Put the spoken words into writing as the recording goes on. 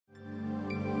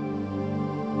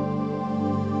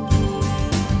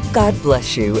God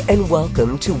bless you and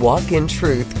welcome to Walk in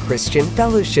Truth Christian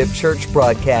Fellowship Church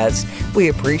broadcast. We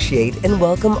appreciate and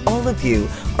welcome all of you,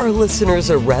 our listeners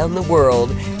around the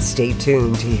world. Stay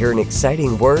tuned to hear an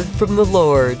exciting word from the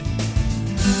Lord.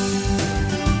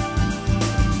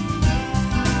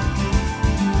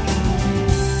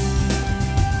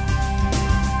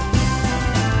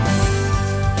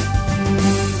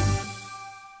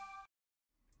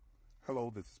 Hello,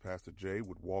 this is Pastor Jay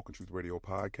with Walk in Truth Radio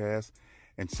Podcast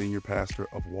and Senior Pastor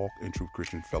of Walk in Truth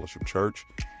Christian Fellowship Church.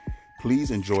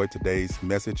 Please enjoy today's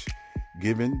message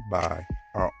given by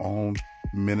our own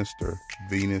minister,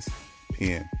 Venus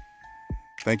Penn.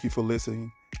 Thank you for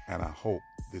listening, and I hope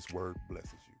this word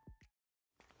blesses you.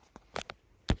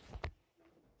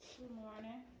 Good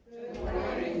morning. Good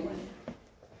morning.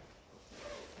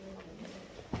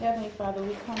 Heavenly Father,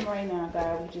 we come right now,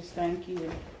 God. We just thank you.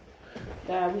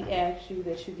 God, we ask you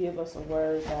that you give us a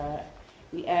word, God.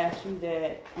 We ask you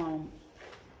that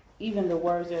even the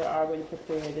words that are already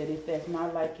prepared, that if that's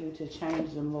not like you, to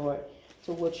change them, Lord,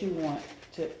 to what you want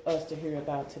us to hear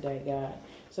about today, God.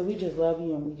 So we just love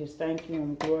you and we just thank you and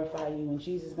we glorify you. In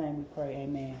Jesus' name we pray,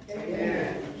 amen.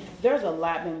 Amen. There's a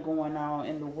lot been going on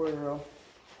in the world,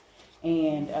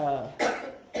 and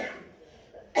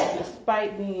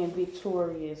despite being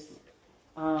victorious,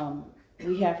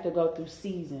 we have to go through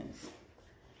seasons.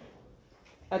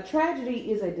 A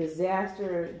tragedy is a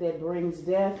disaster that brings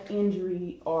death,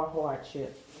 injury, or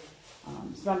hardship.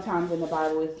 Sometimes in the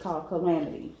Bible it's called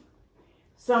calamity.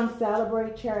 Some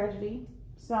celebrate tragedy,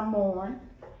 some mourn,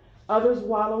 others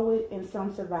wallow it, and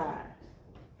some survive.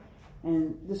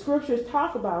 And the scriptures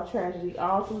talk about tragedy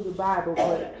all through the Bible,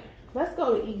 but let's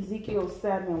go to Ezekiel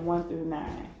 7, 1 through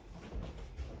 9.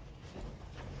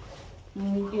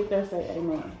 When you get there, say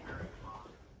amen.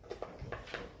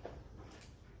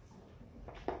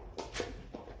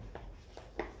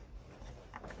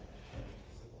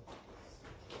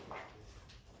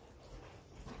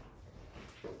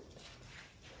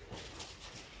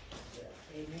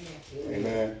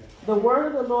 Amen. The word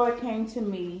of the Lord came to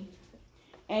me,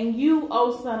 and you,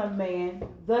 O son of man,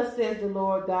 thus says the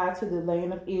Lord God to the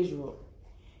land of Israel,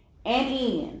 an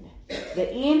end. The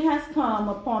end has come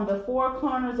upon the four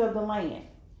corners of the land.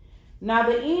 Now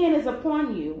the end is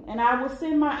upon you, and I will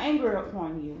send my anger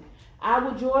upon you. I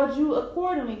will judge you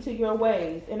accordingly to your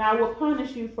ways, and I will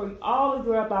punish you for all of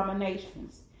your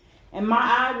abominations. And my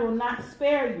eye will not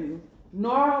spare you,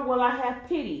 nor will I have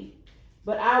pity,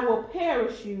 but I will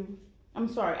punish you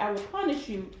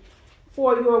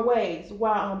for your ways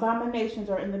while abominations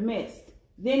are in the midst.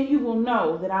 Then you will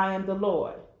know that I am the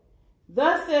Lord.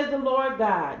 Thus says the Lord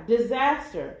God,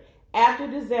 disaster after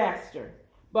disaster.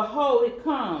 Behold, it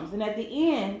comes, and at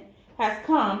the end has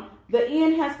come. The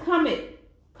end has come,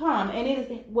 and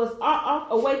it was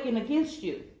awakened against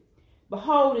you.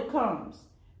 Behold, it comes.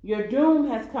 Your doom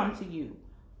has come to you.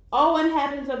 O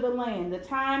inhabitants of the land, the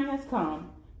time has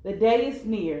come. The day is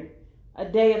near, a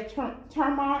day of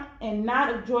turmoil and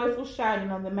not of joyful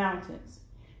shouting on the mountains.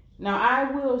 Now I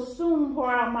will soon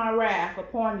pour out my wrath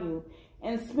upon you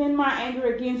and spend my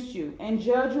anger against you and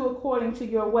judge you according to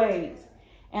your ways.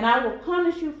 And I will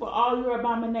punish you for all your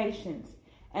abominations,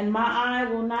 and my eye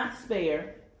will not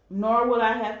spare, nor will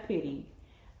I have pity.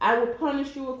 I will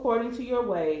punish you according to your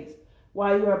ways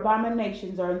while your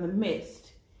abominations are in the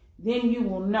midst. Then you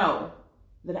will know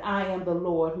that I am the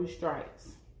Lord who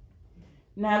strikes.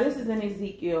 Now this is in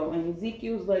Ezekiel, and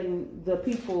Ezekiel's letting the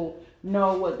people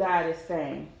know what God is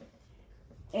saying.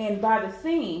 And by the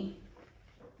scene,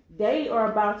 they are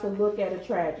about to look at a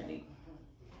tragedy.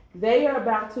 They are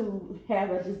about to have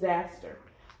a disaster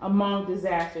among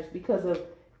disasters because of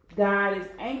God is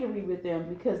angry with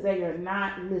them because they are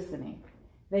not listening.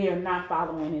 They are not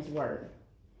following his word.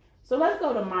 So let's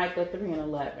go to Micah 3 and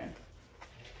 11.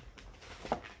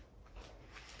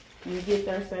 When you get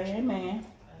there, say amen.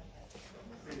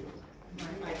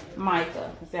 Micah.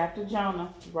 It's after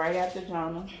Jonah. Right after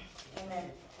Jonah.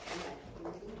 Amen.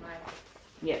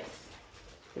 Yes.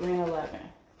 3 and 11.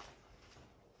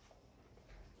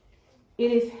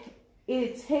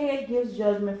 Its head gives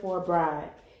judgment for a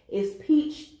bride. Its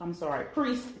priests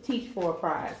teach for a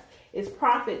prize. Its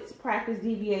prophets practice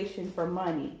deviation for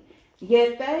money.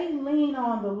 Yet they lean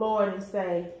on the Lord and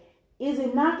say, is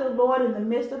it not the Lord in the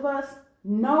midst of us?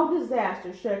 No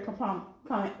disaster shall come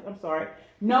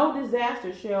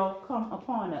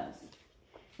upon us.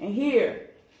 And here,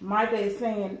 Micah is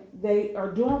saying they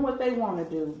are doing what they want to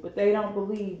do, but they don't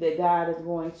believe that God is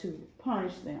going to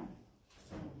punish them.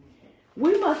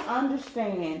 We must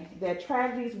understand that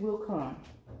tragedies will come,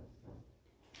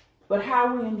 but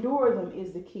how we endure them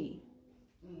is the key.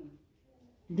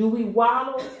 Do we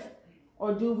wallow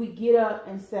Or do we get up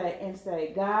and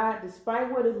say, God,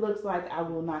 despite what it looks like, I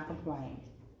will not complain?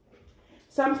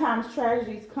 Sometimes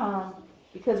tragedies come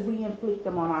because we inflict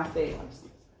them on ourselves.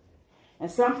 And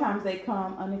sometimes they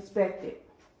come unexpected.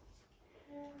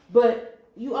 But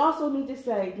you also need to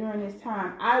say during this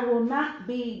time, I will not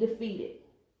be defeated.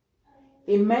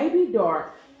 It may be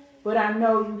dark, but I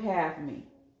know you have me.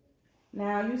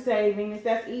 Now you say, Venus,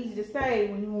 that's easy to say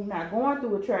when you're not going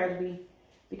through a tragedy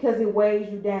because it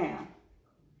weighs you down.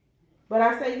 But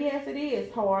I say, yes, it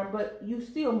is hard, but you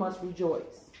still must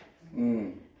rejoice.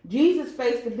 Jesus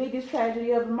faced the biggest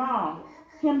tragedy of them all,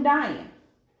 him dying,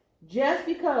 just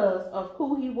because of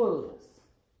who he was.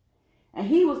 And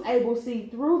he was able to see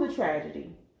through the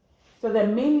tragedy so that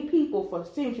many people for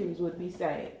centuries would be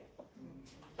saved.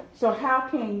 So how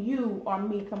can you or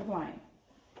me complain?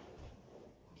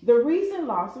 The recent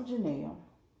loss of Janelle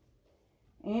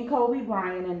and Kobe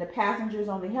Bryant and the passengers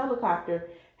on the helicopter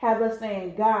have us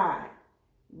saying, God,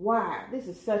 why? This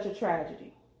is such a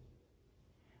tragedy.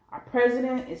 Our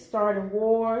president is starting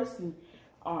wars, and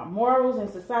our morals and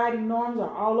society norms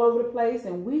are all over the place,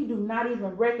 and we do not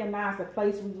even recognize the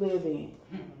place we live in.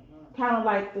 Kind of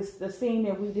like the scene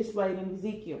that we displayed in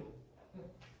Ezekiel.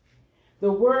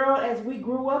 The world as we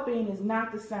grew up in is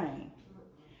not the same.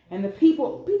 And the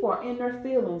people are in their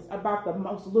feelings about the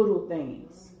most little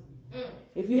things.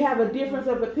 If you have a difference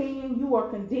of opinion, you are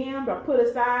condemned or put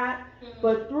aside.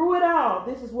 But through it all,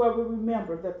 this is where we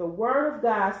remember that the word of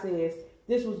God says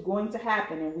this was going to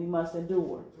happen and we must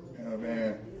endure.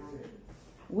 Amen.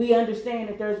 We understand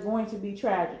that there's going to be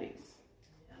tragedies.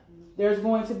 There's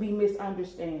going to be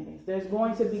misunderstandings. There's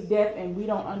going to be death and we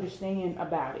don't understand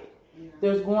about it.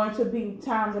 There's going to be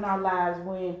times in our lives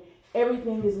when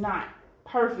everything is not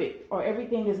perfect or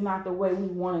everything is not the way we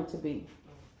want it to be.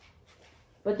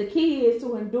 But the key is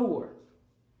to endure.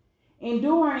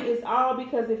 Enduring is all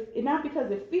not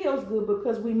because it feels good,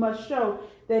 because we must show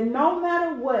that no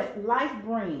matter what life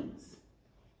brings,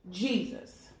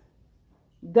 Jesus,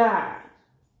 God,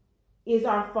 is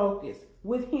our focus.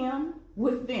 With him,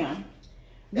 with them,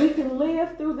 we can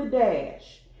live through the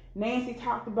dash. Nancy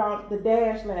talked about the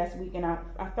dash last week, and I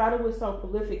thought it was so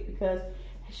prolific because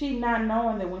she not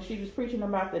knowing that when she was preaching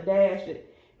about the dash, that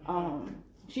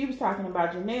she was talking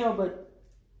about Janelle, but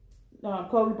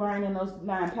Kobe Bryant and those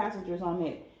 9 passengers on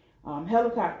that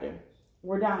helicopter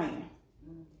were dying.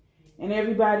 And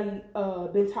everybody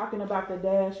been talking about the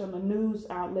dash on the news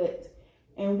outlets.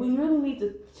 And we really need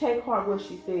to take heart what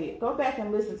she said. Go back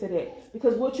and listen to that.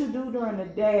 Because what you do during the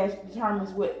dash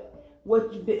determines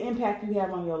the impact you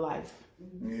have on your life.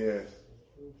 Yes.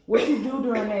 What you do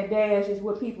during that dash is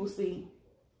what people see.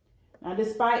 Now,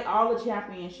 despite all the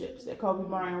championships that Kobe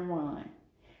Bryant won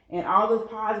and all the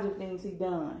positive things he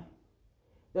done,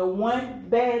 the one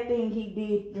bad thing he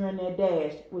did during that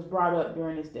dash was brought up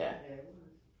during his death.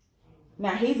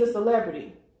 Now, he's a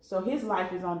celebrity, so his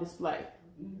life is on display.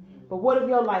 But what if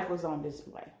your life was on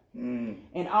display?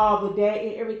 And all the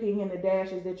everything in the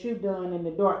dashes that you've done in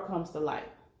the dark comes to light.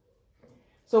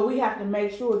 So we have to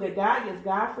make sure that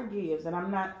God forgives, and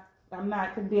I'm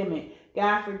not condemning.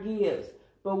 God forgives.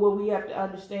 But what we have to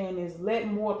understand is let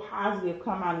more positive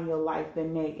come out of your life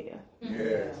than negative.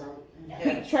 Yes.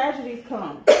 Tragedies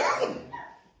come.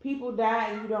 People die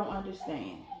and you don't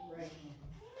understand.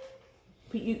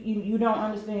 You don't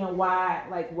understand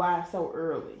why so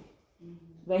early.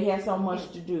 They had so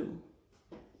much to do.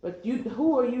 But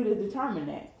who are you to determine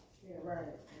that?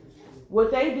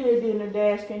 What they did in the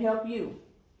dash can help you.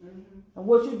 And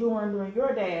what you're doing during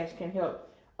your dash can help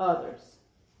others.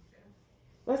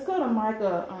 Let's go to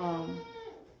Micah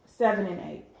 7 and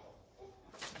 8.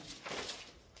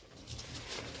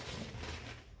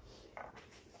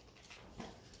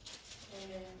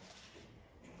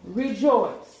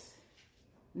 Rejoice,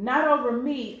 not over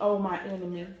me, O my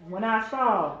enemy, when I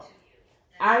fall.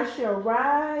 I shall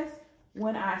rise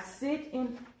when I sit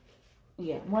in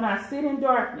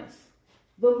darkness.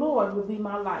 The Lord will be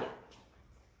my light.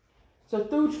 So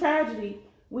through tragedy,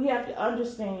 we have to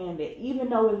understand that even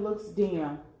though it looks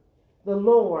dim, the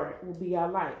Lord will be our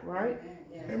light, right?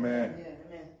 Amen.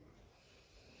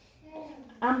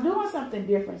 I'm doing something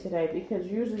different today because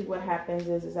usually what happens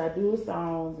is I do a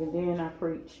song and then I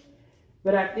preach.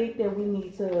 But I think that we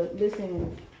need to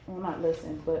listen, well, not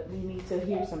listen, but we need to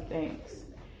hear some things.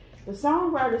 The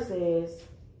songwriter says,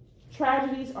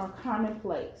 tragedies are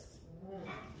commonplace.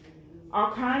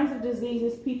 All kinds of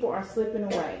diseases, people are slipping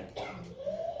away.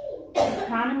 The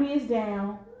economy is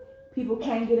down. People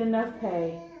can't get enough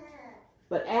pay.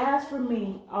 But as for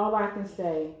me, all I can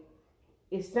say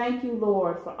is thank you,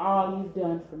 Lord, for all you've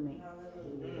done for me.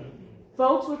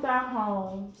 Folks without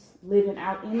homes, living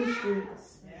out in the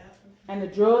streets, And the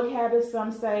drug habits,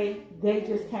 some say, they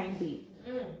just can't beat.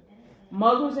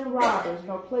 Muggers and robbers,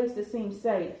 no place that seems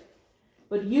safe.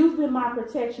 But you've been my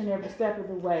protection every step of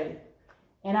the way.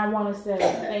 And I want to say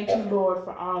thank you, Lord,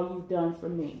 for all you've done for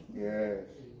me. Yes.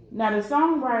 Now, the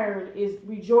songwriter is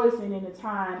rejoicing in a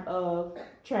time of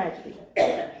tragedy.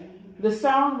 The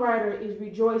songwriter is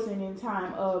rejoicing in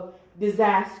time of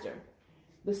disaster.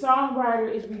 The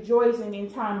songwriter is rejoicing in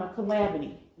time of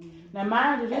calamity. Now,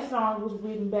 mind you, this song was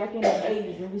written back in the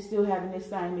 80s, and we're still having this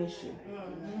same issue.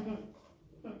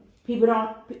 People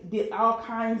get all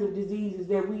kinds of diseases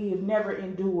that we have never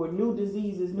endured. New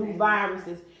diseases, new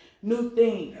viruses, new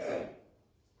things.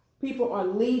 People are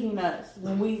leaving us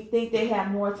when we think they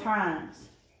have more times.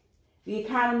 The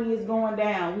economy is going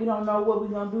down. We don't know what we're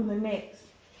going to do the next.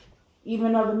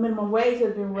 Even though the minimum wage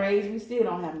has been raised, we still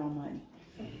don't have no money.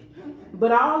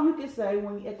 But all you can say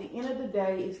when at the end of the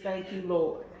day is thank you,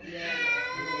 Lord.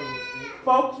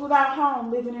 Folks without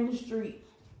home living in the street.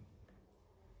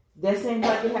 That seems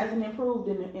like it hasn't improved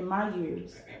in my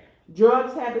years.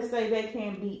 Drugs habits say they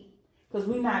can't beat because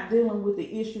we're not dealing with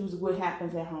the issues of what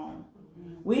happens at home.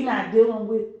 We're not dealing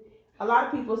with, a lot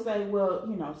of people say, well,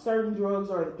 you know, certain drugs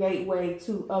are the gateway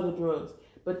to other drugs,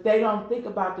 but they don't think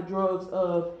about the drugs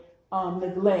of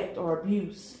neglect or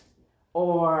abuse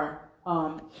or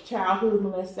childhood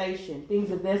molestation,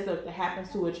 things of that stuff that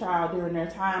happens to a child during their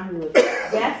childhood.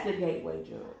 That's the gateway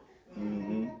drug.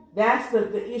 Mm-hmm. That's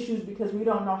the issues because we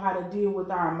don't know how to deal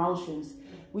with our emotions.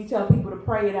 We tell people to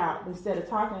pray it out instead of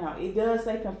talking it out. It does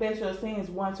say confess your sins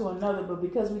one to another, but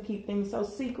because we keep things so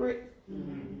secret,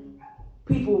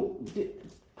 people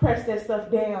press that stuff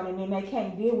down and then they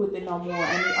can't deal with it no more.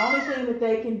 And the only thing that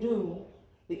they can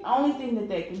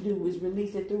do is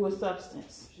release it through a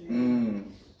substance.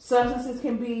 Substances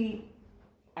can be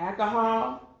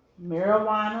alcohol,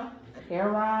 marijuana,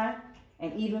 heroin,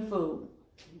 and even food.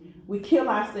 We kill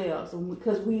ourselves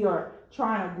because we are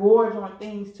trying to gorge on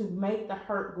things to make the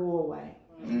hurt go away.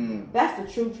 That's the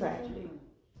true tragedy.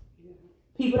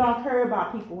 People don't care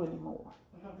about people anymore.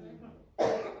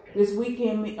 This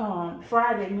weekend,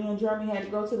 Friday, me and Jeremy had to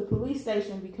go to the police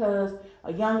station because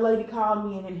a young lady called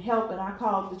me and needed help, and I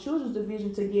called the children's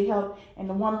division to get help, and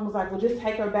the woman was like, well, just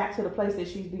take her back to the place that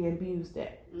she's being abused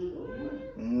at.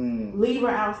 Leave her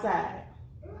outside.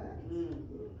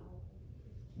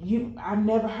 I've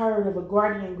never heard of a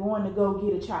guardian going to go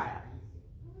get a child.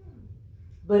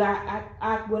 But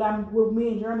what me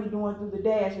and Jeremy doing through the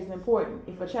dash is important.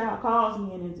 If a child calls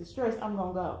me and is distressed, I'm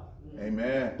going to go.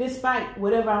 Amen. Despite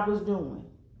whatever I was doing.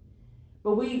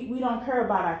 But we don't care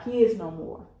about our kids no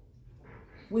more.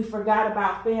 We forgot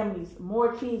about families.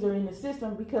 More kids are in the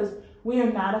system because we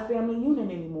are not a family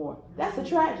unit anymore. That's a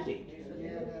tragedy.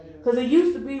 Because it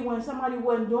used to be when somebody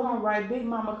wasn't doing right, Big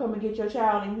Mama come and get your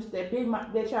child, and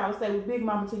that child would stay with Big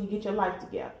Mama until you get your life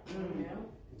together.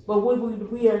 But we're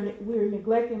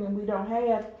neglecting and we don't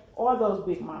have all those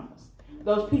Big Mamas.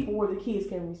 Those people where the kids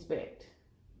can respect.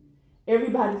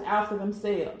 Everybody's out for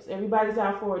themselves. Everybody's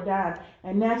out for a dime,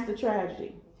 and that's the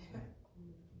tragedy.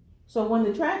 So when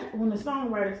the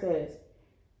songwriter says,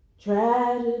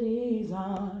 tragedies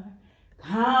are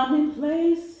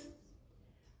commonplace,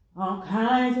 all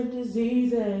kinds of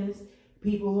diseases,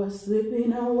 people are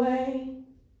slipping away,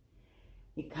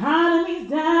 economy's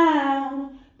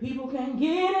down, people can't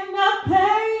get enough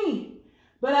pain,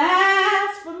 but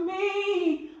as for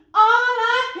me, all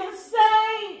I can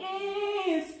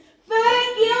say is,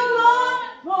 thank you, Lord,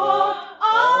 for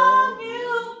all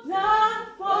you've done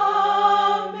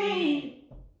for me.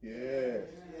 Yes.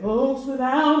 Folks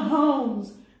without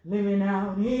homes, living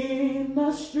out in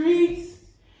the streets,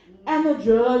 and the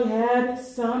drug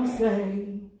habits, some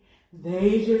say,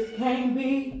 they just can't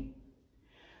be.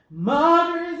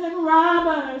 Muggers and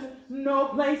robbers, no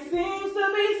place seems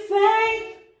to be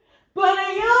safe, but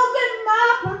you've been my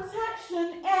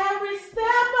protection every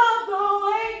step of the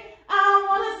way. I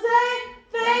want to say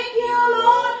thank you,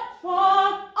 Lord, for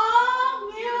all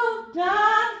you've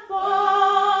done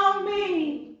for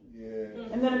me.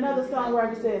 Yeah. And then another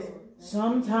songwriter says,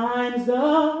 sometimes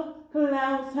the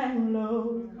clouds hang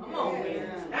low,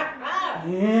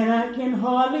 and I can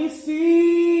hardly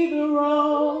see the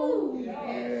road.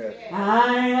 Yeah.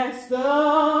 I ask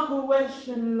the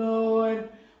question, Lord,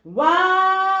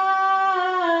 why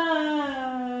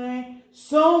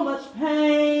so much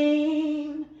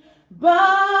pain?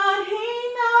 But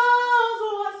he knows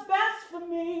what's best for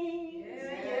me.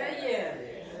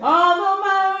 Although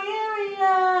my weary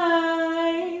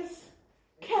eyes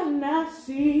cannot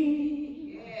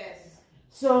see.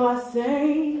 So I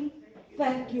say,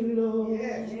 thank you, Lord.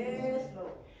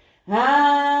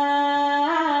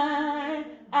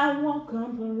 I won't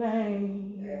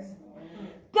complain.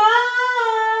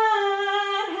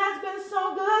 God has been so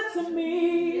good to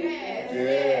me.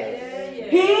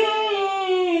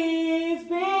 He's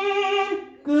been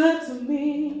good to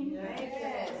me.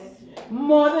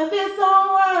 More than this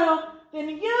whole world than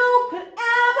you could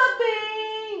ever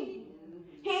be.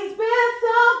 He's been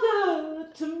so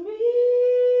good to me.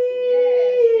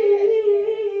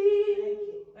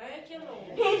 Thank you,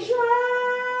 Lord. He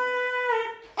dried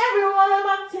every one of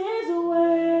my tears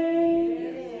away.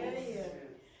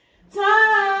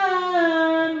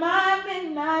 Turn my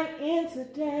midnight into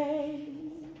day.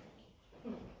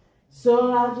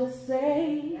 So I'll just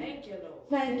say, Thank you, Lord.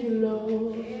 thank you,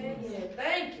 Lord.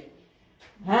 Thank you.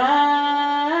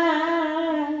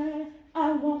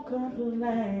 I won't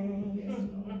complain.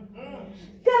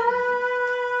 God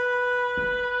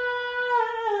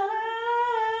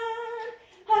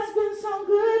has been so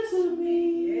good to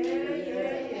me.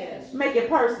 Make it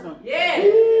personal. Yes.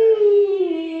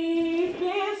 He's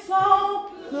been so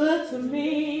good to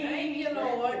me. Thank you,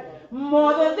 Lord.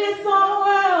 More than this whole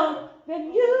world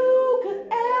than you could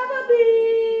ever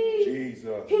be.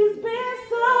 Jesus. He's been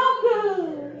so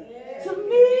good to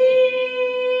me.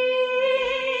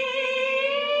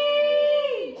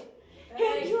 He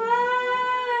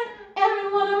dried every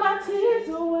one of my tears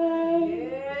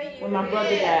away. When my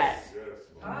brother died.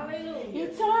 Hallelujah. You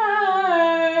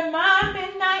turned my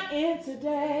midnight into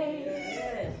day.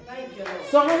 Yes. Thank you, Lord.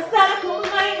 So instead of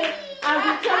complaining, I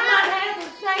reach up my hands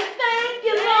and say, thank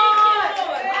you, Lord.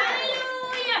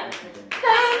 Hallelujah.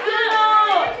 Thank you,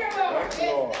 Lord. Thank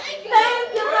you, Lord.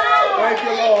 Thank you, Lord. Thank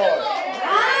you, Lord.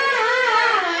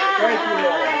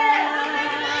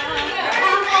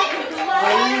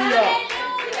 Hallelujah.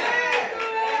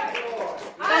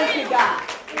 Thank you, God.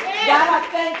 God, I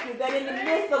thank you that in the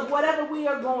midst of whatever we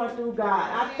are going through, God,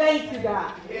 I thank you,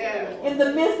 God. In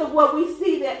the midst of what we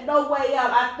see that no way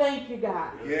out, I thank you,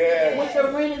 God. Yes. When the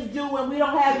rent is due and we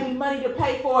don't have any money to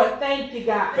pay for it, thank you,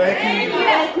 God. Thank you.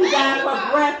 Thank you, God, for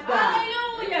breath, God.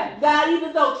 Hallelujah. God,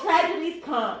 even though tragedies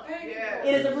come,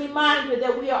 it is a reminder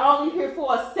that we are only here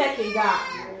for a second, God.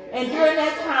 And during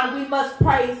that time, we must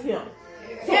praise him.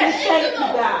 So we thank you,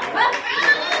 God.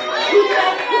 We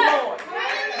thank you, Lord.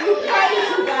 We praise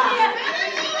you, God.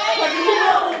 For you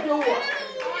will endure.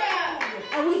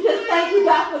 And we just thank you,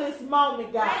 God, for this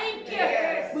moment, God. Thank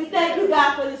you. We thank you,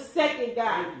 God, for this second,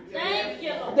 God. Thank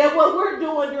you, Lord. That what we're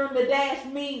doing during the dash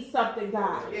means something,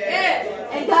 God. Yes.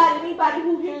 And God, anybody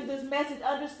who hears this message,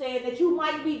 understand that you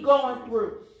might be going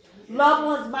through. Loved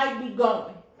ones might be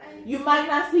going. You might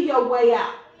not see your way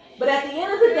out. But at the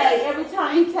end of the day, every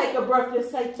time you take a breath, just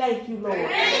say, thank you, Lord.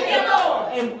 Thank you,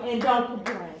 Lord. And don't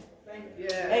complain.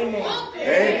 Amen.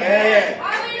 Amen.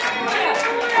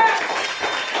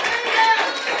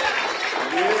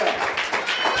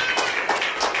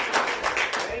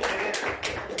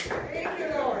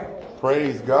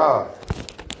 Praise God.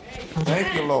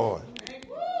 Thank you, Lord.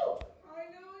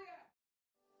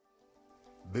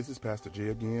 This is Pastor Jay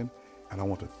again, and I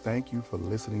want to thank you for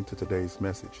listening to today's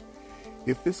message.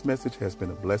 If this message has been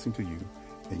a blessing to you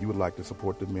and you would like to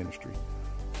support the ministry,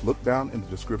 look down in the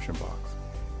description box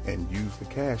and use the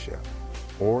Cash App,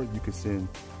 or you can send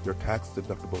your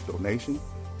tax-deductible donation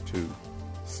to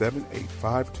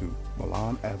 7852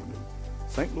 Milan Avenue,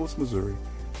 St. Louis, Missouri,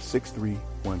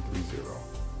 63130.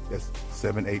 That's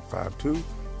 7852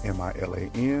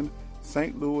 MILAN,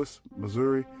 St. Louis,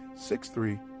 Missouri,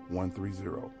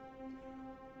 63130.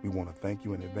 We want to thank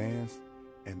you in advance,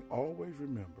 and always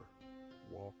remember,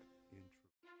 walk in truth.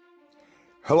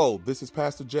 Hello, this is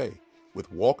Pastor Jay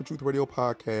with Walk in Truth Radio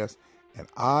Podcast, and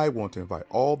I want to invite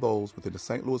all those within the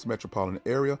St. Louis metropolitan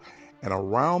area and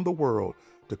around the world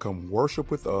to come worship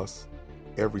with us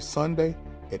every Sunday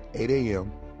at 8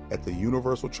 a.m. at the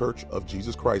Universal Church of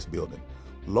Jesus Christ building,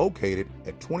 located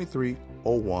at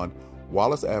 2301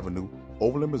 Wallace Avenue,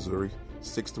 Overland, Missouri,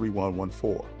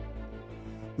 63114.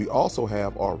 We also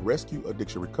have our Rescue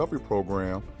Addiction Recovery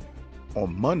Program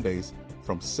on Mondays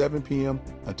from 7 p.m.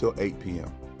 until 8 p.m.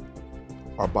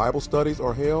 Our Bible studies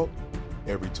are held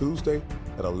every Tuesday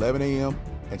at 11 a.m.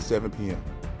 and 7 p.m.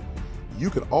 You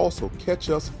can also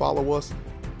catch us, follow us,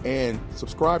 and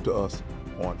subscribe to us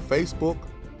on Facebook,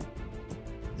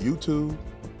 YouTube,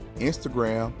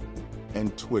 Instagram,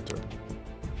 and Twitter.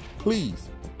 Please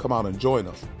come out and join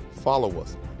us. Follow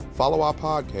us. Follow our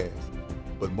podcast.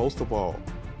 But most of all,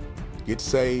 get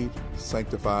saved,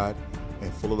 sanctified,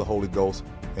 and full of the Holy Ghost.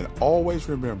 And always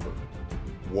remember,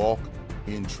 walk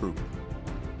in truth.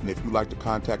 And if you'd like to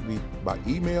contact me by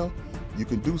email, you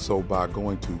can do so by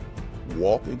going to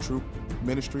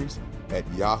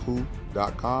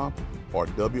walkintruthministries@yahoo.com or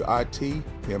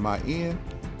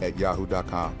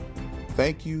WITMIN@yahoo.com.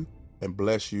 Thank you and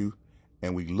bless you,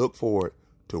 and we look forward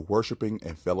to worshiping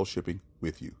and fellowshipping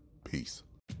with you. Peace.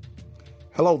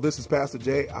 Hello, this is Pastor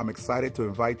Jay. I'm excited to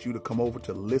invite you to come over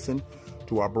to listen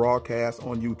to our broadcast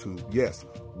on YouTube. Yes,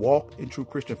 Walk in Truth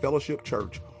Christian Fellowship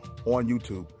Church on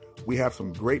YouTube. We have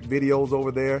some great videos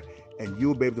over there, and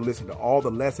you'll be able to listen to all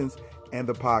the lessons and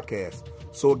the podcast.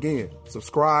 So again,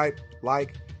 subscribe,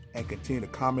 like, and continue to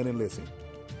comment and listen.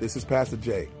 This is Pastor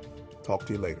Jay. Talk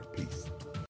to you later. Peace.